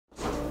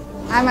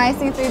I'm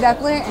IC3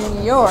 Doppler,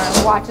 and you're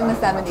watching the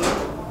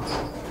 70s.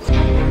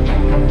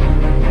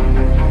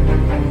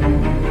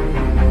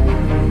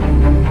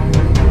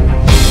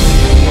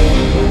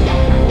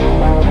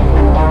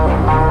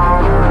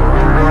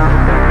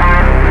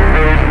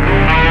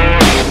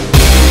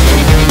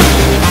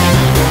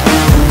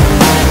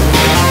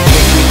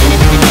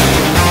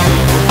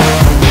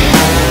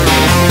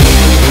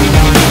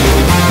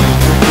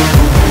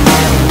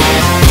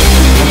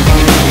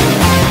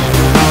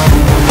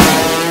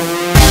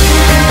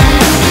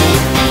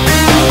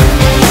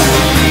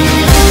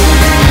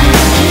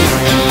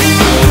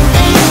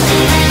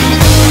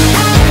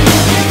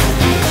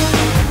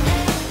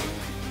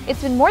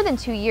 It's been more than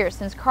 2 years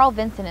since Carl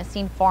Vinson has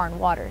seen foreign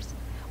waters.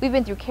 We've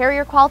been through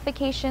carrier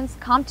qualifications,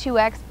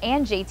 Com2X,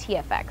 and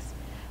JTFX.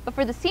 But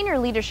for the senior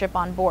leadership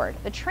on board,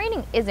 the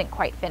training isn't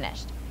quite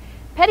finished.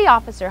 Petty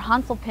Officer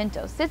Hansel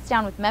Pinto sits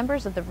down with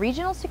members of the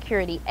Regional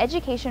Security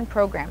Education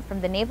Program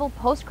from the Naval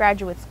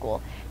Postgraduate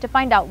School to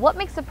find out what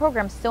makes the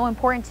program so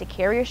important to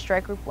Carrier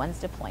Strike Group 1's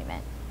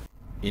deployment.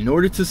 In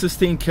order to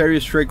sustain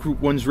Carrier Strike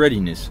Group 1's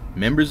readiness,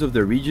 members of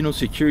the Regional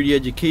Security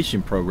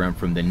Education Program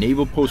from the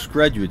Naval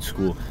Postgraduate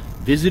School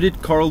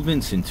visited Carl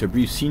Vinson to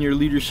brief senior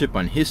leadership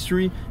on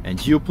history and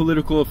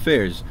geopolitical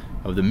affairs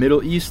of the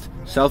Middle East,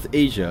 South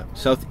Asia,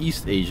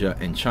 Southeast Asia,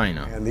 and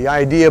China. And the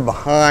idea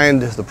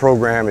behind the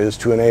program is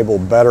to enable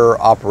better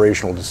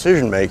operational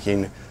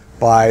decision-making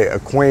by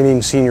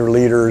acquainting senior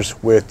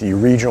leaders with the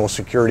regional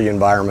security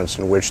environments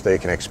in which they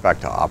can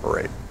expect to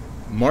operate.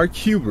 Mark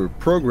Huber,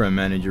 Program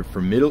Manager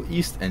for Middle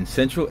East and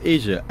Central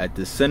Asia at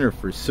the Center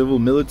for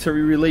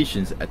Civil-Military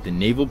Relations at the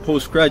Naval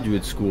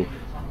Postgraduate School,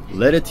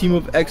 led a team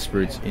of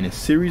experts in a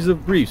series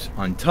of briefs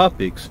on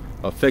topics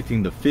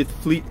affecting the 5th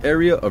Fleet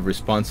Area of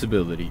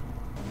Responsibility.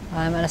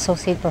 I'm an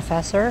associate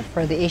professor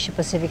for the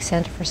Asia-Pacific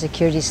Center for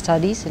Security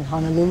Studies in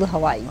Honolulu,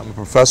 Hawaii. I'm a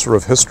professor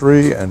of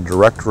history and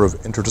director of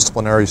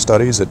interdisciplinary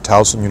studies at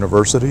Towson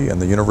University and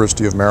the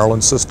University of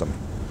Maryland System.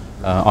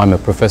 I'm a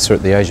professor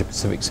at the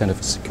Asia-Pacific Center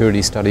for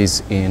Security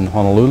Studies in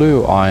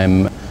Honolulu.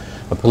 I'm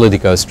a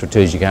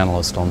politico-strategic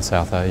analyst on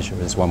South Asia,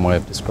 is one way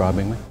of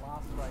describing me.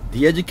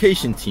 The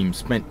education team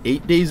spent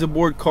 8 days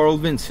aboard Carl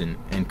Vinson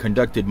and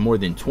conducted more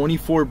than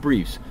 24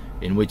 briefs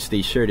in which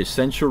they shared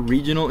essential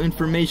regional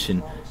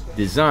information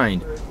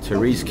designed to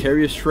raise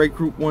Carrier Strike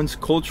Group 1's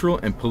cultural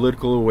and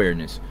political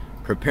awareness,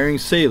 preparing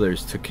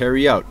sailors to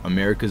carry out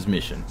America's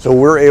mission. So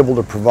we're able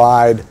to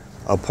provide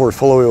a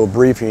portfolio of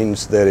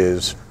briefings that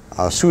is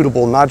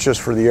suitable not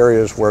just for the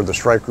areas where the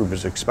strike group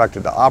is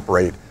expected to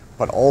operate,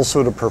 but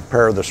also to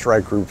prepare the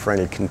strike group for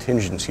any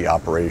contingency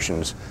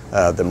operations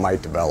that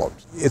might develop.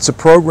 It's a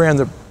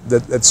program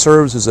that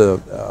serves as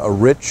a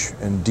rich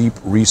and deep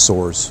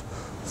resource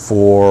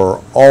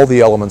for all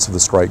the elements of the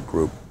strike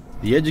group.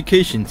 The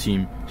education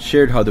team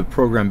shared how the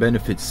program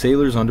benefits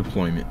sailors on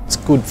deployment. It's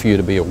good for you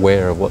to be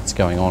aware of what's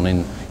going on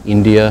in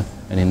India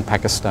and in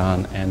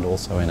Pakistan and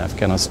also in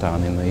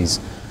Afghanistan, in these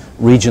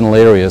regional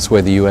areas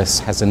where the US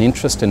has an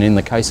interest, and in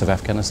the case of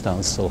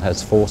Afghanistan still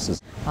has forces.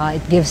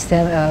 It gives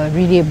them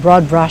really a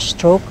broad brush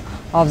stroke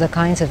of the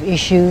kinds of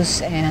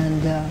issues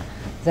and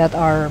that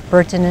are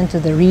pertinent to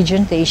the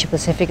region, the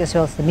Asia-Pacific as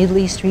well as the Middle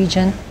East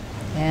region,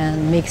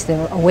 and makes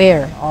them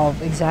aware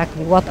of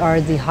exactly what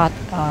are the hot,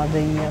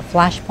 the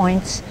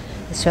flashpoints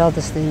as well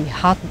as the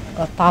hot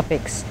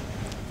topics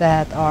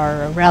that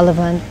are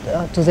relevant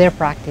to their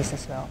practice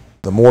as well.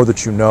 The more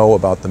that you know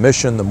about the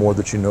mission, the more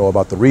that you know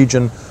about the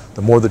region,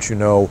 the more that you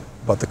know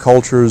about the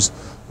cultures,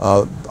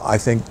 I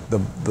think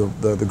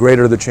the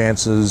greater the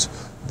chances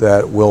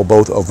that we'll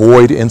both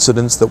avoid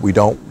incidents that we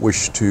don't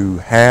wish to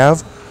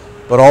have,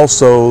 but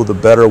also the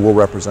better we'll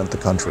represent the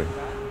country.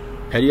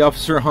 Petty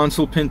Officer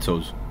Hansel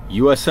Pinto's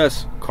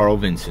USS Carl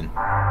Vinson.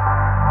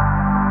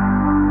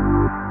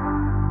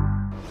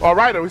 All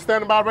right, are we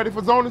standing by ready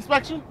for zone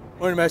inspection?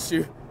 Morning,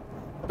 Master.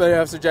 Petty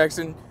Officer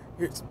Jackson,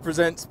 here to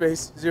present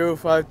space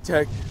 05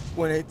 tech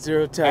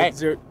 180 tag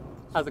 0.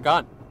 How's it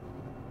gone?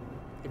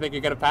 You think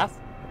you're gonna pass?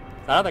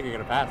 I don't think you're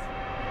gonna pass.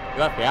 You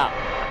left me out.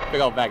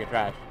 Big old bag of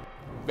trash.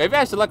 Maybe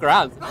I should look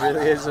around. It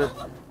really is an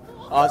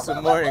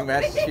awesome morning,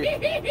 Master.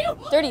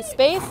 Dirty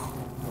space,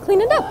 clean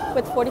it up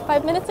with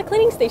 45 minutes of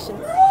cleaning station.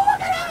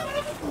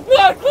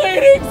 The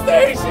cleaning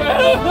station!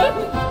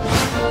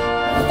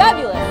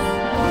 Fabulous!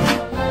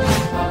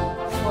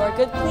 For a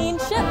good clean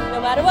ship,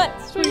 no matter what.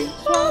 Sweet,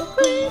 strong,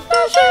 clean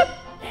ship!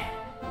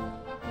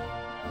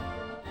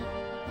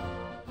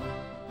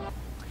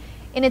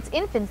 In its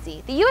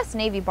infancy, the U.S.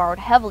 Navy borrowed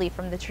heavily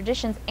from the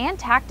traditions and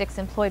tactics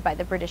employed by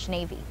the British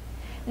Navy.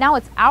 Now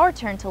it's our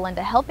turn to lend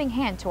a helping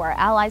hand to our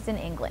allies in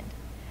England.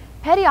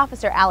 Petty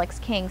Officer Alex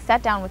King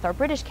sat down with our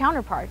British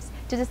counterparts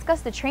to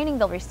discuss the training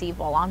they'll receive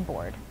while on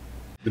board.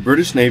 The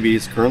British Navy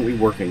is currently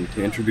working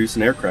to introduce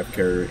an aircraft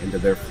carrier into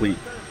their fleet,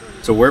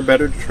 so where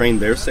better to train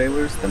their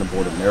sailors than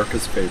aboard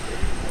America's favorite.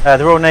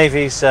 The Royal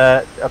Navy's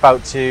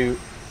about to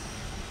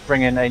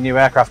bring in a new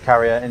aircraft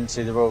carrier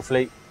into the Royal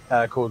Fleet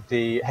called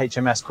the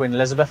HMS Queen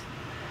Elizabeth.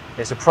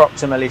 It's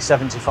approximately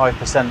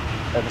 75%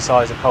 of the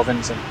size of Carl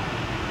Vinson.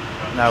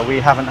 Now,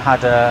 we haven't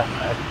had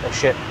a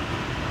ship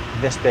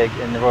this big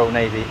in the Royal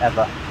Navy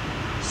ever.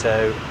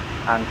 So,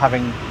 and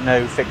having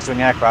no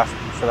fixed-wing aircraft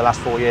for the last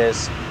 4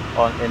 years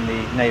in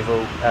the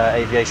naval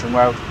aviation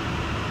world,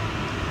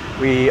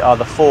 we are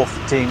the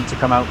 4th team to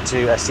come out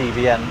to a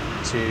CVN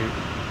to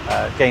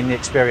gain the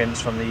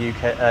experience from the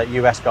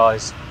US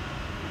guys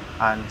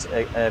and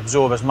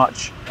absorb as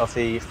much of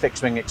the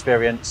fixed-wing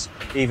experience,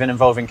 even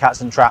involving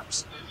cats and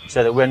traps,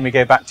 so that when we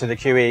go back to the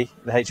QE,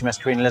 the HMS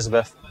Queen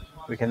Elizabeth,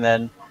 we can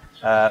then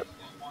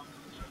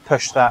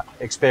push that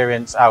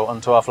experience out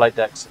onto our flight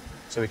decks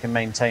so we can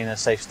maintain a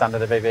safe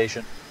standard of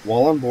aviation.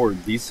 While on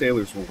board, these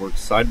sailors will work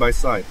side by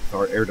side with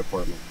our air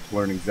department to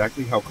learn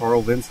exactly how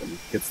Carl Vinson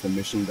gets the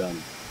mission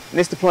done. In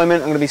this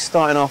deployment, I'm going to be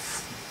starting off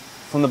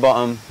from the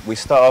bottom. We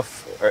start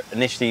off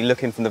initially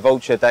looking from the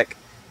vulture deck,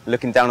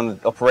 looking down on the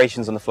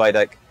operations on the flight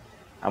deck,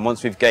 and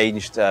once we've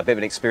gauged a bit of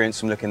an experience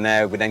from looking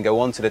there, we then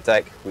go onto the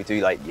deck. We do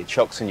like your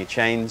chocks and your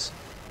chains,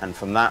 and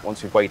from that,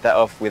 once we've weighed that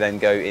off, we then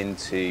go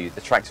into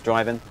the tractor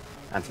driving,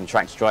 and from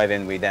tractor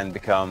driving, we then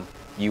become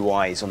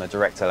UIs on the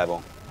director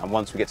level. And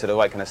once we get to the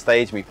right kind of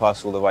stage, and we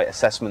pass all the right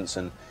assessments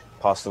and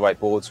pass the right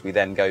boards, we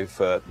then go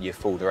for your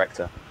full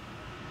director.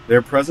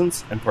 Their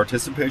presence and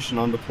participation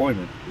on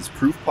deployment is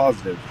proof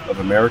positive of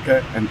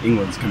America and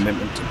England's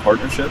commitment to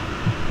partnership,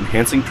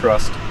 enhancing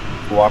trust,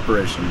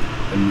 cooperation,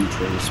 and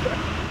mutual respect.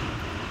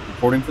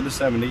 Reporting for the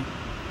 70,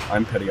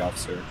 I'm Petty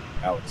Officer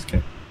Alex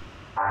King.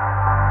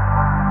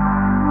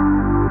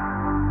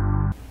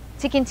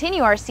 To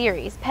continue our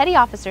series, Petty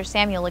Officer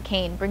Samuel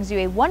Lacane brings you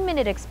a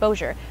 1-minute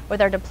exposure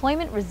with our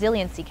Deployment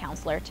Resiliency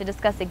Counselor to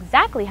discuss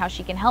exactly how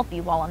she can help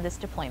you while on this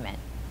deployment.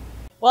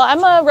 Well,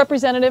 I'm a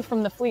representative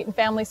from the Fleet and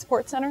Family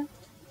Support Center.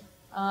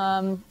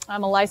 I'm a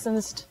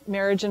licensed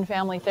marriage and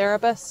family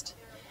therapist,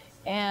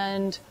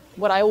 and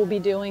what I will be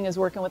doing is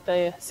working with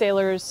the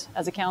sailors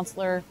as a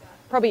counselor.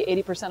 Probably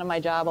 80% of my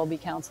job I'll be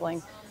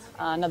counseling.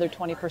 Another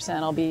 20%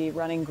 I'll be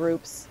running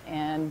groups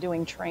and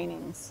doing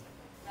trainings.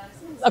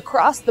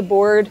 Across the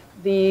board,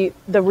 the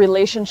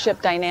relationship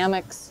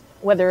dynamics,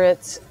 whether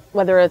it's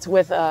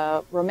with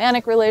a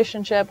romantic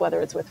relationship,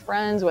 whether it's with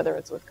friends, whether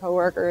it's with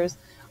coworkers,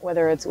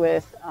 whether it's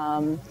with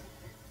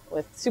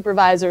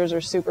supervisors or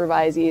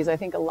supervisees, I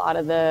think a lot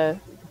of the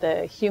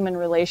human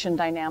relation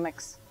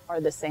dynamics are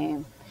the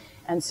same.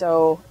 And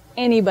so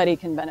anybody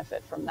can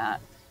benefit from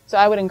that. So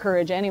I would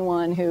encourage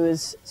anyone who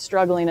is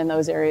struggling in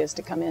those areas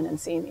to come in and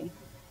see me.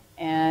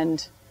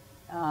 And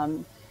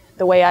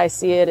the way I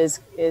see it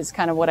is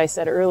kind of what I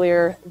said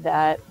earlier,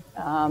 that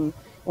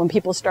when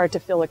people start to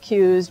feel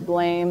accused,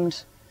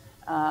 blamed,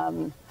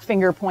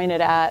 finger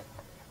pointed at,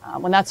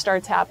 when that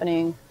starts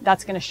happening,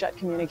 that's going to shut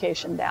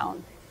communication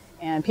down.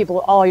 And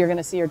all you're going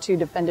to see are two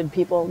defended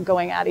people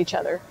going at each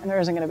other, and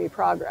there isn't going to be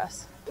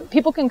progress.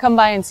 People can come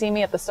by and see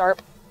me at the SARP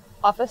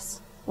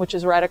office, which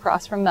is right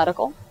across from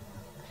medical.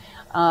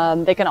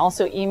 They can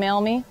also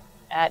email me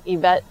at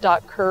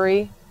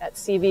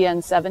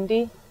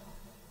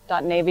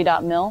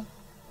yvette.curry@cvn70.navy.mil,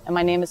 and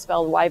my name is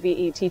spelled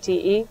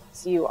YVETTECURRIE.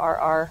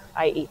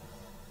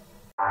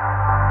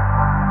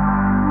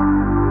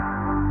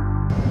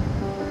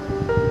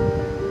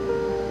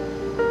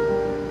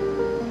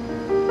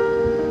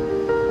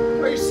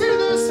 Are you seeing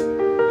this?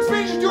 This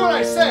means you do what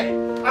I say.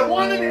 I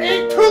want an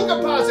A2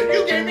 composite.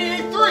 You gave me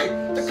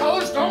A3. The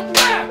colors don't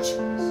match.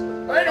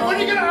 All right, and when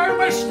are you gonna iron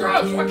my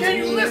scrubs? Why can't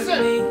you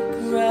listen?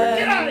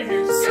 Get out of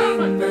here. Get out of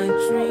my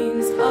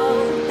dreams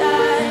all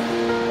die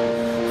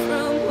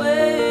from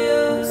where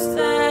you're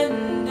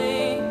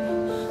standing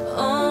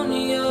on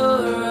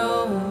your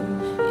own.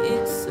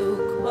 It's so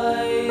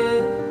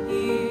quiet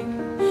here,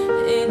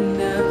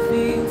 and I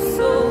feel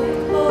so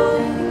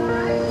cold.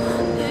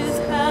 This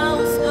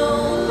house no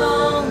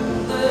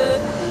longer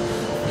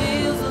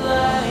feels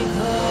like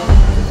home.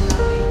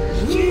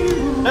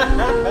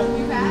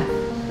 You back?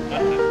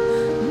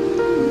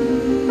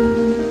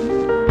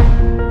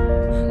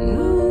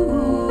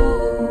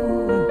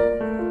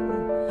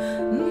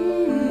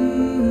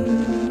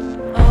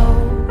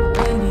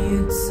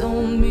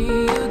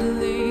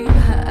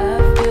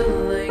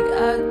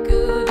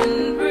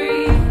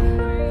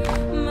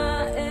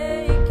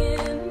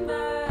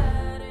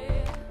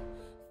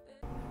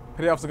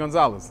 Petty Officer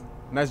Gonzalez,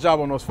 nice job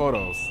on those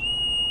photos.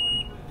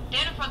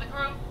 Dinner for the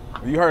crew.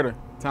 You heard her.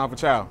 Time for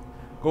chow.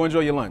 Go enjoy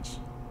your lunch.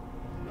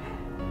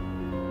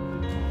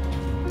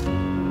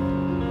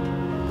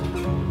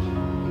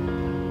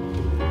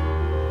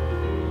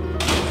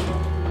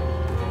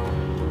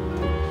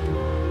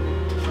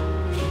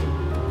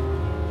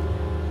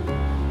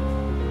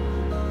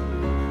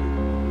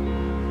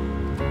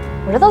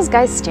 What are those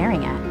guys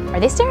staring at? Are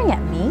they staring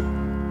at me?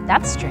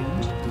 That's strange.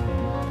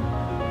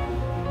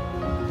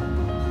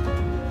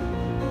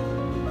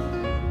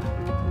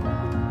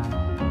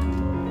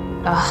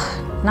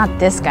 Ugh, not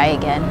this guy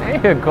again. Hey,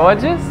 you're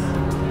gorgeous.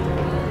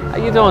 How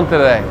you doing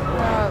today?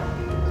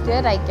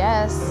 Good, I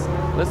guess.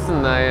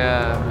 Listen,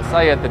 I saw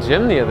you at the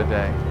gym the other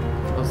day.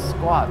 Those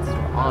squats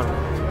were on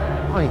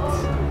point.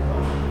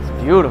 It's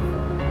beautiful.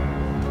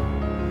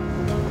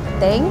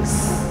 Thanks.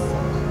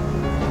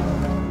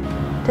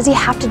 Does he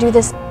have to do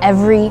this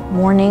every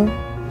morning?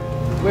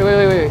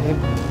 Wait.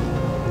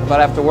 About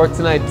after work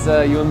tonight,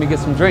 you and me get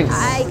some drinks?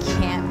 I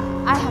can't.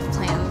 I have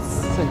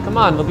plans. Listen, come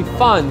on, it'll be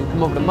fun.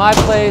 Come over to my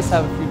place,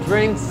 have a few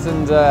drinks,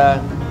 and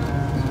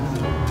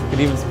we could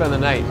even spend the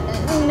night.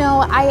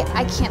 No,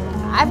 I can't.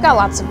 I've got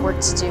lots of work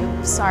to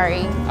do. Sorry.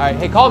 All right,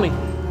 hey, call me.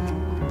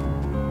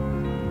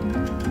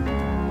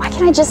 Why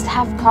can't I just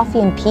have coffee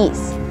in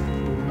peace?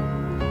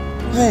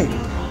 Hey,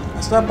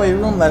 I stopped by your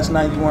room last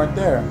night. You weren't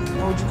there.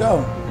 Where would you go?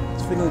 I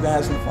was thinking we could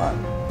have some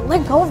fun.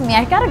 Let go of me.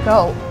 I gotta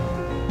go.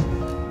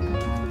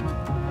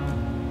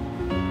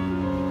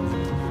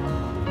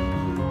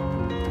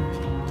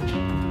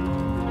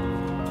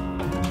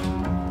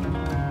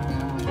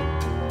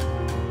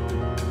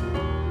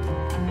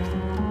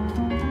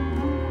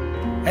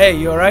 Hey,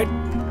 you alright?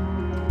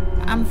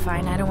 I'm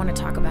fine. I don't want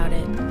to talk about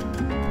it.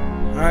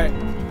 Alright.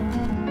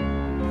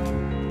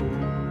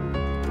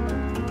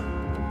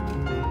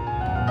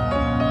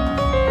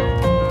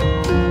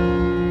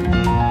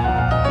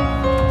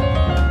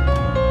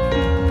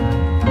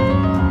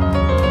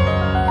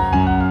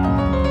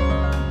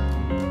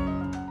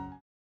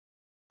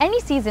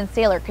 Any seasoned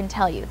sailor can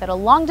tell you that a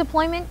long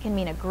deployment can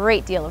mean a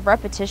great deal of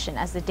repetition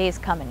as the days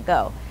come and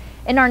go.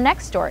 In our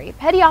next story,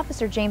 Petty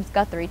Officer James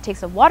Guthrie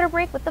takes a water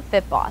break with the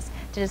Fit Boss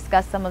to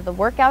discuss some of the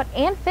workout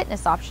and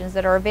fitness options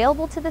that are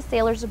available to the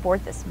sailors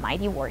aboard this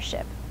mighty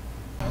warship.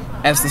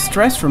 As the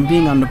stress from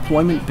being on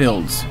deployment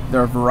builds, there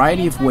are a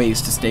variety of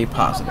ways to stay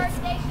positive.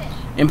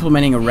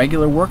 Implementing a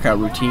regular workout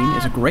routine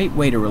is a great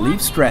way to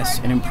relieve stress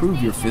and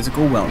improve your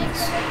physical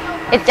wellness.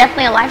 It's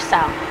definitely a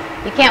lifestyle.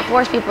 You can't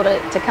force people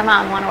to come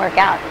out and want to work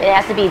out. It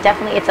has to be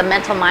definitely, it's a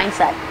mental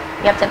mindset.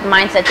 You have to have a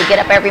mindset to get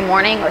up every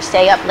morning or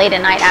stay up late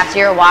at night after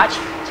your watch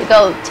to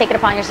go take it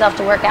upon yourself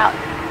to work out.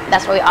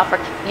 That's why we offer,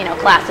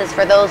 classes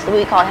for those that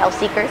we call health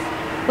seekers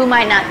who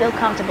might not feel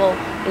comfortable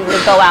to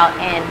go out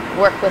and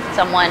work with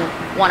someone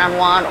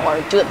one-on-one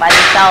or do it by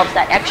themselves.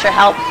 That extra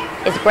help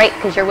is great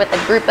because you're with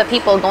a group of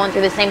people going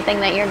through the same thing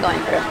that you're going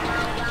through.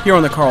 Here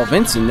on the Carl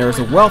Vinson, there is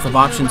a wealth of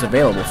options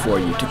available for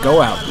you to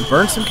go out and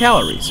burn some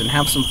calories and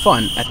have some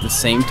fun at the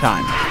same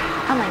time.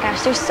 Oh my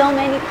gosh, there's so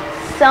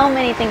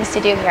many things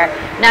to do here.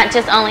 Not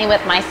just only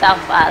with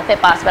myself,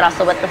 Fit Boss, but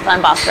also with the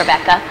Fun Boss,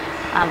 Rebecca.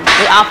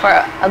 We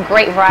offer a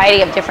great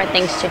variety of different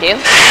things to do.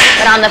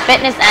 But on the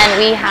fitness end,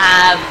 we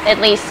have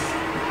at least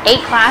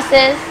 8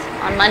 classes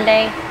on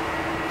Monday,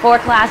 4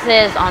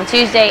 classes on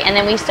Tuesday, and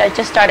then we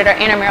just started our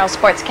intramural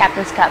sports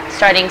Captain's Cup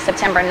starting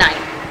September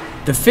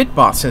 9th. The Fit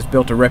Boss has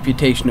built a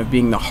reputation of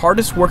being the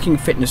hardest working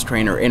fitness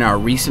trainer in our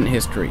recent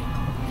history.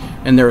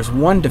 And there is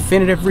one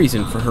definitive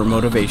reason for her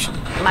motivation.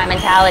 My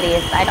mentality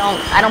is I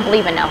don't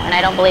believe in no, and I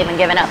don't believe in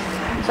giving up.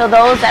 So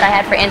those that I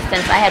had, for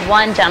instance, I had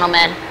one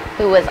gentleman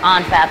who was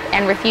on FEP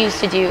and refused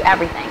to do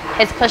everything.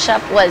 His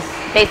push-up was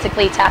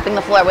basically tapping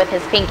the floor with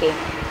his pinky.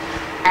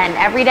 And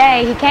every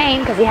day he came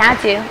because he had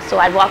to, so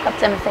I'd walk up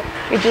to him and say,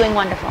 "You're doing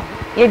wonderful.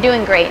 You're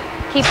doing great.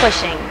 Keep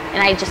pushing."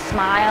 And I just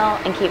smile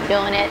and keep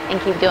doing it and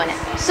keep doing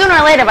it. Sooner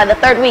or later, by the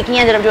 3rd week, he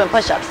ended up doing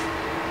push-ups.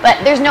 But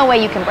there's no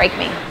way you can break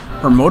me.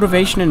 Her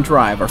motivation and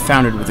drive are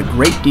founded with a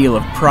great deal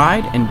of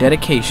pride and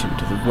dedication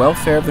to the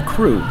welfare of the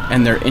crew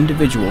and their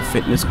individual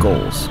fitness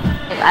goals.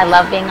 I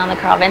love being on the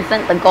Carl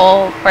Vinson. The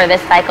goal for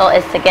this cycle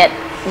is to get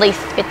at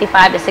least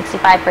 55 to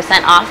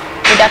 65% off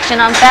reduction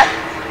on FEP.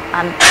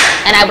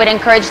 And I would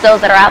encourage those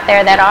that are out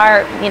there that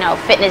are,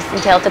 fitness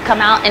entailed to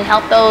come out and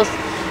help those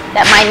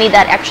that might need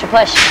that extra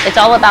push. It's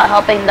all about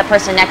helping the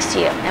person next to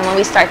you. And when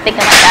we start thinking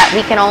like that,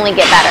 we can only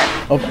get better.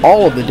 Of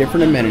all of the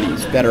different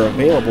amenities that are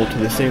available to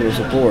the sailors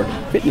aboard,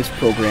 fitness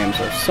programs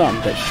are some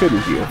that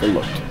shouldn't be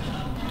overlooked.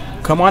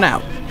 Come on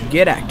out,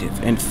 get active,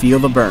 and feel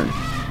the burn.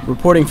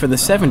 Reporting for the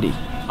 70,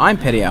 I'm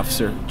Petty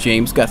Officer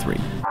James Guthrie.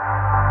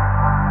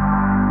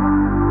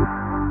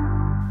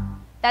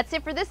 That's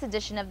it for this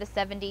edition of the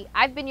 70.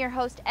 I've been your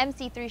host,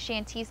 MC3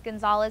 Shantice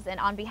Gonzalez, and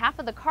on behalf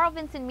of the Carl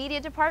Vinson Media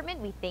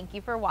Department, we thank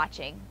you for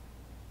watching.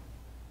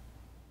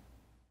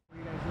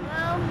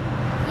 Well,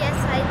 yes,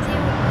 I do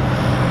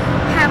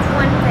have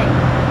one thing.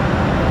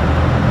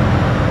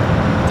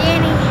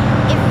 Danny,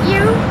 if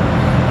you're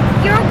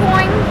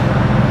going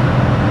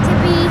to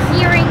be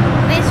hearing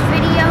this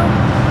video,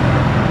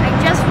 I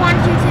just want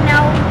you to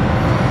know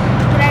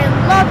that I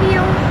love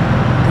you.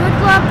 Good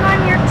luck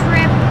on your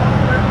trip.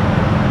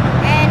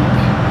 And,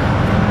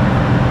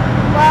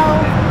 well,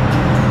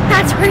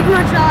 that's pretty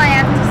much all I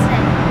have to say.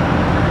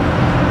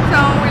 So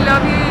we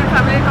love you. Your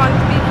family is going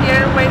to be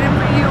here waiting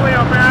for you with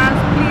open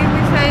arms. Please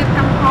be safe,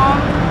 come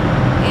home,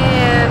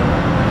 and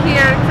we're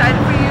here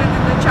excited for you to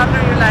the chapter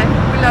of your life.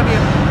 We love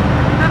you.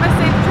 Have a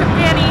safe trip,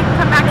 Danny.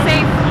 Come back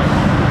safe.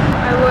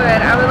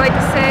 I would like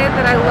to say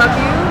that I love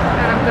you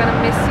and I'm gonna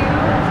miss you,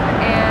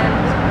 and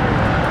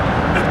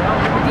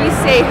be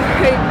safe.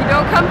 If you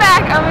don't come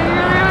back, I'm gonna be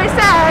really, really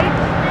sad.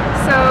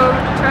 So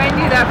try and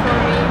do that for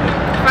me.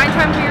 Find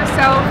time for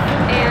yourself,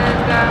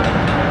 and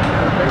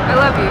I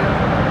love you.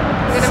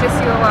 I'm gonna miss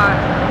you a lot.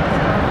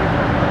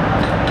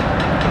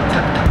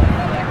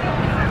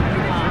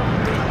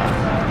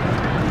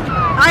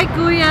 Hi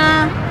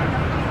Kuya,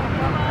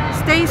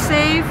 stay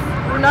safe,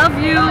 love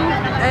you,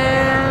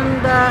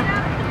 and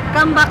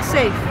come back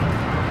safe.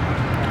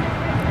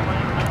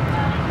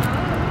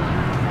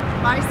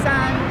 My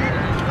son.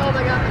 Oh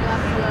my God, my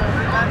God,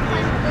 my God.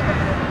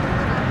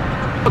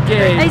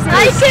 Okay.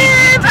 Hi,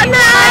 Tim. I'm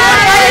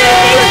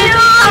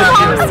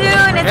home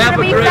soon. It's gonna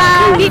be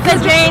fun. Be good,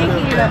 drink.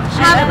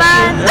 Have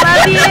fun.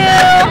 Love you.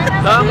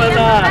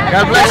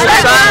 God bless your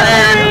son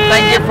and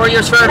thank you for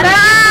your service.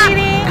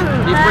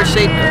 We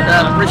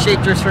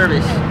appreciate your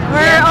service.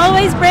 We're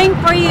always praying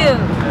for you.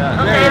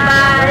 Okay,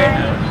 bye.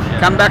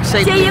 Come back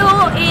safely. See you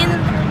in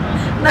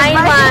 9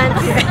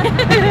 months.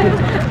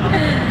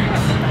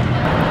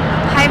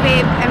 Hi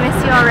babe, I miss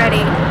you already.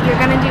 You're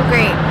gonna do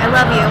great. I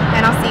love you,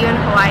 and I'll see you in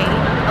Hawaii.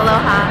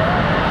 Aloha.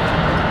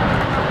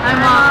 Hi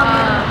Mom,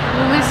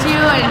 we'll miss you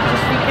and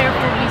just be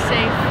careful, be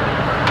safe.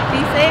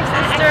 Be safe,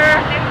 sister.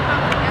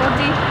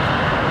 Goldie.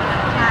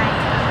 Hi.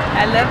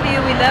 I love you,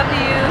 we love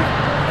you.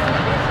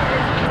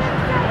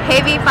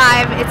 Hey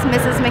V5, it's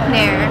Mrs.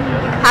 McNair.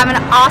 Have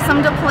an awesome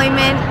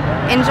deployment.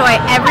 Enjoy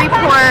every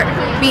port.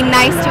 Be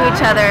nice to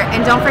each other,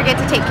 and don't forget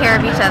to take care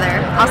of each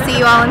other. I'll see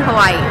you all in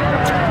Hawaii.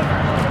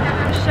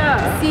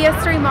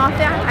 CS3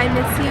 Mafia, I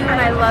miss you and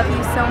I love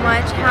you so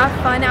much. Have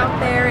fun out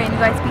there and you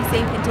guys be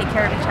safe and take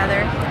care of each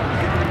other.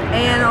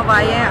 And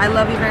Ovaye, I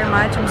love you very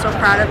much. I'm so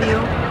proud of you.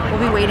 We'll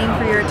be waiting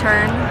for your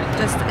return.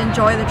 Just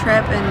enjoy the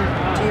trip and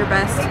do your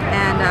best.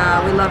 And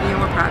we love you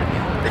and we're proud of you.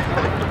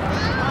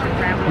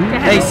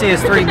 Hey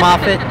CS3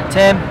 Moffat,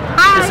 Tim.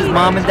 Hi. This is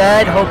Mom and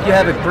Dad. Hope you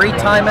have a great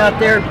time out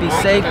there. Be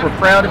safe. We're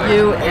proud of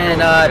you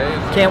and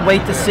can't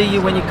wait to see you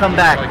when you come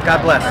back.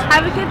 God bless.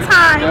 Have a good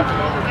time.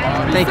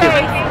 Thank you.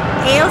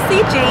 AOC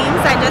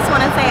James, I just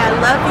want to say I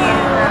love you.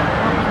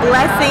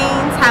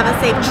 Blessings. Have a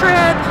safe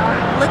trip.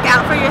 Look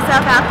out for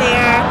yourself out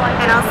there.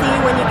 And I'll see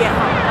you when you get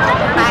home.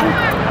 Bye.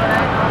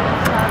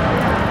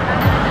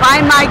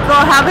 Bye, Michael.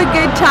 Have a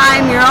good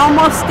time. You're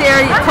almost there.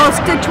 You're close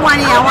to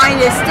 20. I want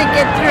you to stick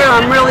it through.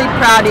 I'm really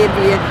proud of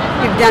you.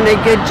 You've done a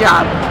good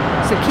job.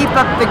 So keep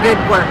up the good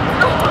work.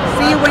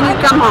 See you when you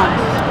come home.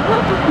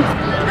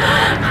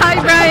 Hi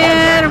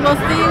Brian, we'll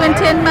see you in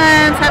 10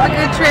 months. Have a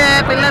good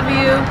trip. I love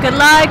you. Good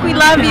luck. We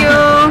love you.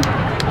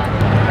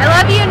 I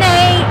love you,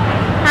 Nate.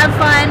 Have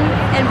fun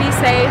and be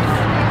safe.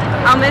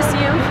 I'll miss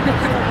you.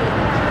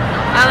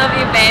 I love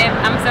you, babe.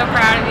 I'm so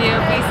proud of you.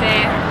 Be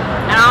safe.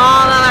 And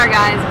all the other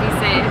guys, be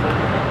safe.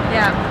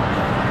 Yeah.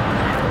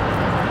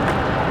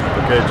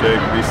 Okay,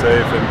 Jake, be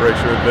safe. Embrace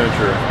your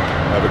adventure.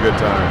 Have a good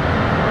time.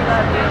 We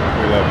love you.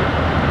 We love you.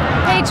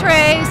 Hey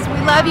Trace, we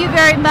love you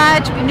very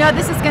much. We know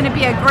this is going to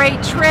be a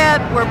great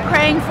trip. We're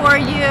praying for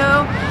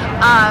you.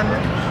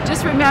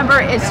 Just remember,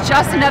 it's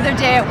just another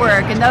day at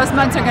work, and those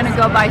months are going to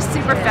go by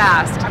super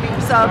fast.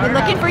 So be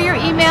looking for your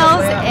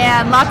emails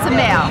and lots of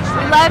mail.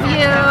 We love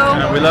you.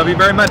 We love you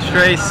very much,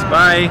 Trace.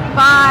 Bye.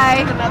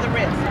 Bye.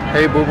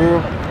 Hey, Boo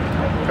Boo.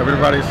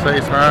 Everybody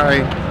says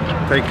hi.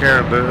 Take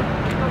care, boo.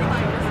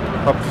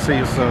 Hope to see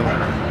you soon.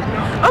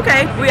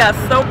 Okay, we are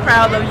so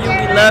proud of you.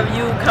 We love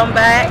you. Come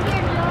back.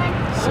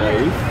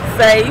 Safe.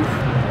 Safe.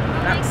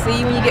 I'll see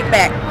you when you get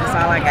back. That's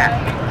all I got.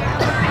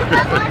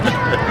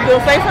 You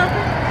gonna say something?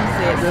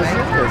 You said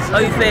safe. Oh,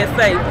 you said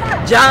safe.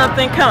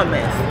 Jonathan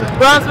Cummins,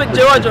 Brunswick,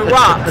 Georgia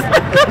rocks.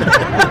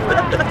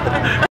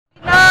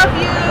 Love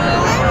you.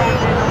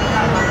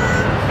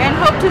 And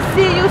hope to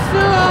see you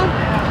soon.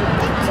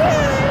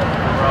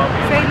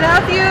 Say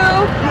love you.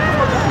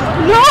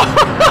 No.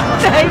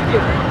 Thank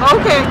you.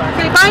 Okay.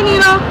 Say bye,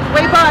 Nino.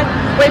 Wave bye.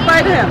 Wave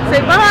bye to him. Say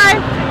bye.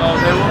 Oh,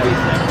 there will be.